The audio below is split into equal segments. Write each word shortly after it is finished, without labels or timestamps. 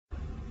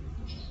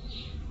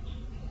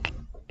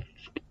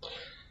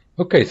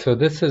Okay, so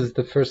this is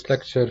the first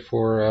lecture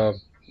for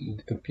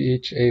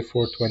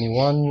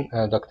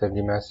PHA421, Dr.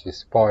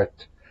 Dimasi's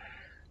part.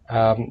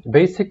 The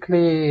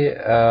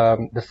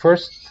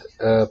first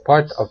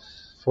part of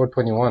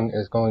 421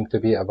 is going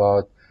to be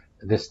about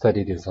the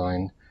study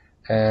design.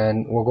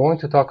 And we're going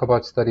to talk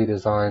about study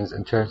designs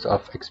in terms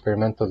of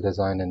experimental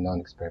design and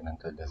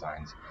non-experimental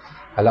designs.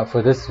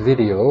 For this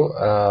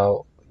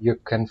video, you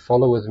can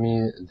follow with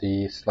me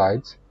the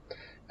slides.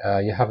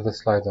 You have the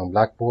slides on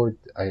Blackboard.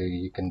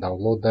 You can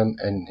download them,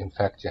 and in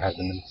fact, you have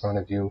them in front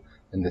of you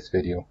in this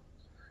video.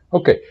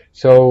 Okay,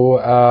 so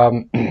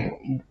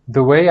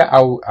the way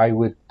I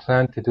would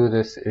plan to do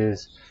this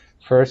is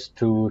first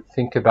to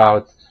think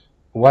about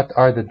what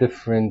are the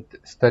different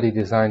study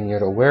design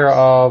you're aware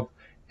of,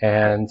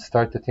 and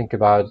start to think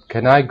about,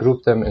 can I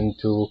group them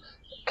into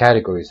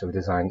categories of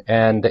design?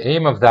 And the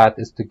aim of that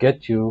is to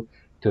get you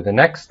to the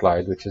next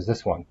slide, which is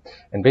this one.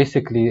 And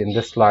basically in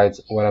this slides,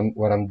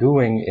 what I'm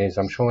doing is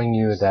I'm showing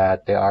you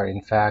that there are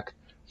in fact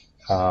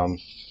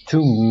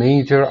two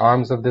major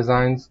arms of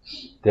designs,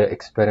 the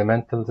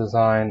experimental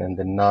design and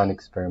the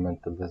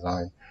non-experimental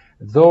design.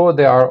 Though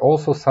there are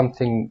also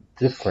something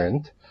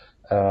different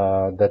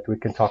that we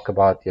can talk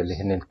about, اللي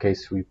هن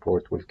الcase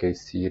report والcase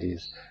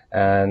series.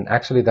 And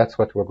actually that's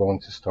what we're going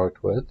to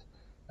start with.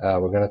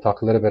 We're going to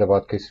talk a little bit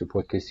about case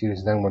report, case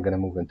series, then we're going to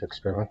move into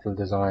experimental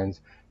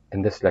designs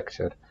in this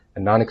lecture,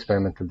 and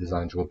non-experimental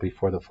designs will be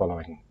for the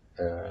following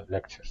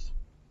lectures.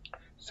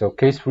 So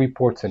case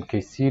reports and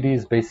case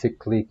series,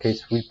 basically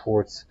case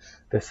reports,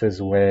 this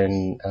is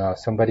when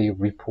somebody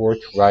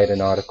write an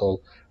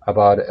article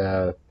about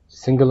a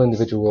single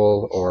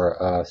individual or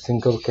a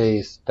single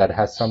case that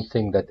has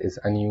something that is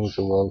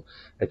unusual.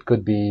 It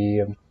could be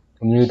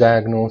a new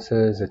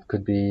diagnosis, it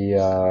could be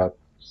a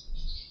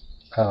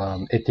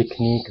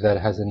technique that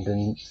hasn't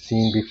been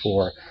seen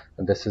before,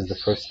 and this is the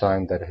first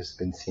time that has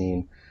been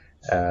seen,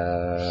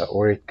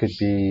 or it could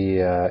be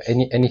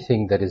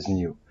anything that is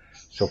new.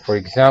 So for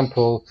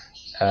example,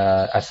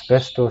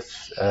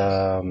 asbestos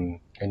in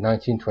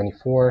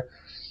 1924,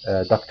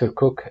 Dr.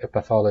 Cook, a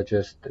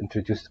pathologist,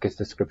 introduced case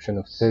description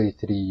of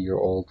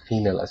 33-year-old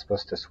female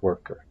asbestos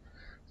worker.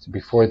 So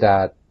before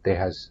that,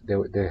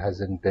 there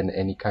hasn't been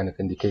any kind of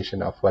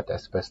indication of what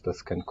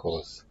asbestos can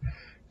cause.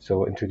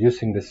 So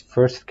introducing this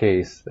first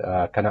case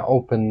kind of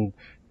opened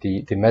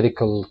the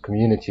medical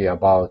community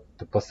about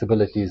the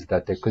possibilities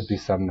that there could be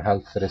some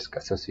health risk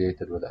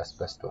associated with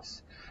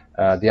asbestos.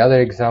 The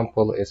other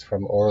example is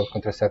from oral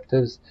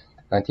contraceptives,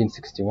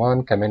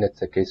 1961, come in,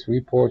 it's a case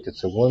report,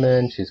 it's a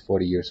woman, she's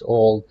 40 years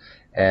old,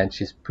 and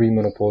she's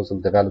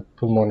premenopausal, developed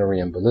pulmonary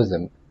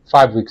embolism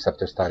 5 weeks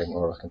after starting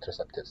oral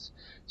contraceptives.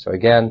 So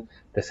again,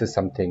 this is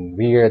something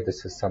weird,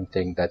 this is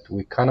something that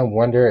we kind of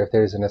wonder if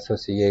there is an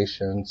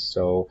association,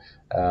 so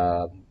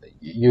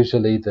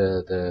usually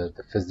the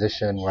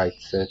physician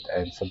writes it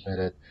and submit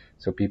it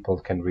so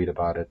people can read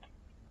about it.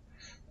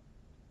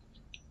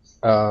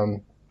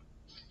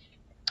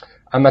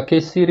 A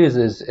case series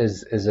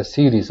is a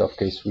series of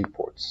case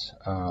reports,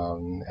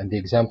 and the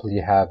example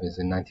you have is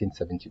in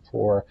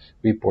 1974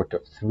 report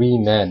of 3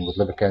 men with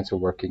liver cancer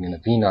working in a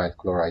vinyl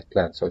chloride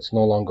plant. So it's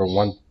no longer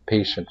one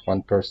patient,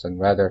 one person,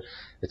 rather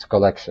it's a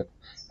collection.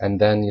 And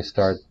then you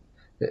start,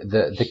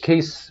 the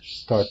case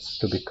starts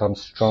to become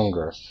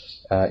stronger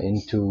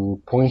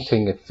into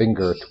pointing a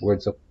finger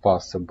towards a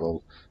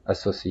possible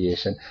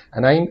association.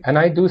 And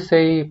I do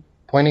say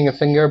pointing a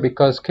finger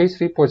because case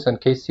reports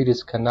and case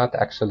series cannot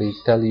actually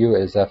tell you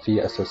is a fee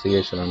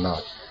association or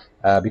not,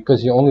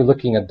 because you're only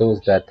looking at those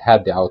that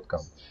had the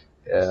outcome.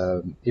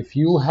 If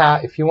you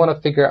want to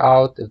figure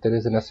out if there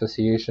is an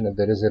association, if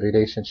there is a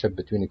relationship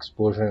between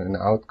exposure and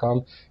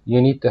outcome,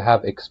 you need to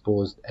have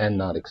exposed and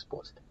not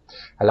exposed.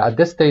 At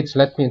this stage,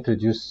 let me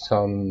introduce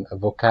some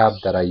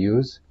vocab that I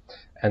use,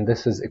 and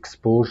this is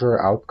exposure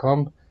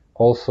outcome,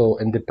 also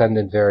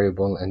independent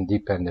variable and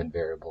dependent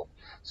variable.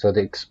 So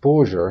the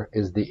exposure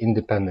is the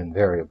independent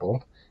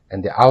variable,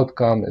 and the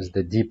outcome is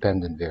the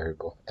dependent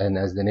variable. And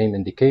as the name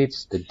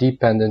indicates, the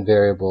dependent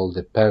variable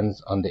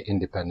depends on the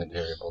independent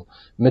variable.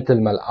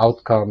 مثل ما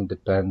outcome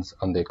depends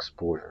on the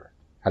exposure.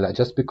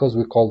 Just because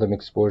we call them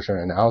exposure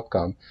and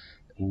outcome,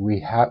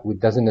 it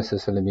doesn't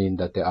necessarily mean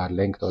that they are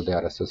linked or they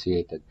are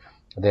associated.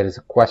 There is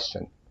a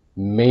question.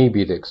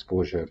 Maybe the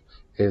exposure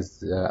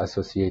is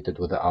associated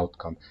with the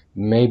outcome.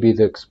 Maybe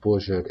the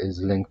exposure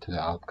is linked to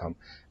the outcome.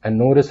 And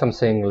notice I'm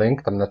saying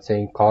linked, I'm not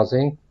saying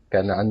causing.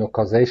 And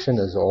causation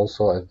is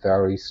also a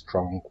very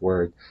strong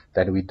word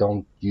that we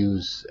don't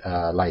use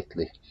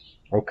lightly.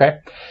 Okay?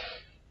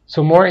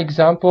 So more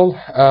example.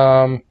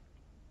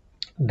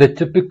 The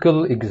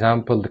typical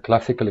example, the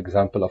classical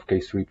example of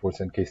case reports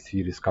and case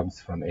series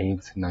comes from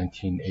AIDS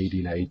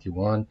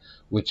 1980-81,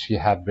 which you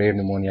have rare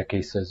pneumonia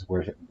cases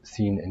were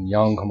seen in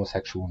young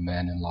homosexual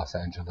men in Los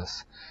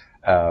Angeles.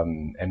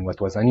 And what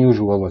was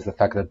unusual was the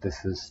fact that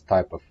this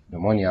type of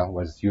pneumonia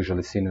was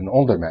usually seen in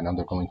older men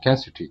undergoing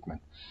cancer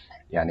treatment.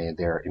 Yani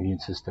their immune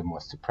system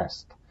was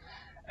suppressed.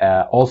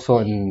 Also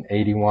in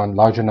 81,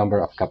 larger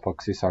number of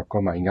Kaposi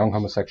sarcoma in young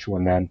homosexual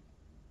men.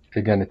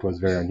 Again, it was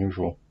very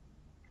unusual.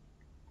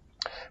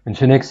 In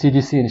Chennai,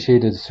 CDC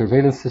initiated a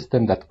surveillance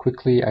system that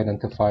quickly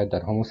identified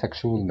that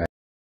homosexual men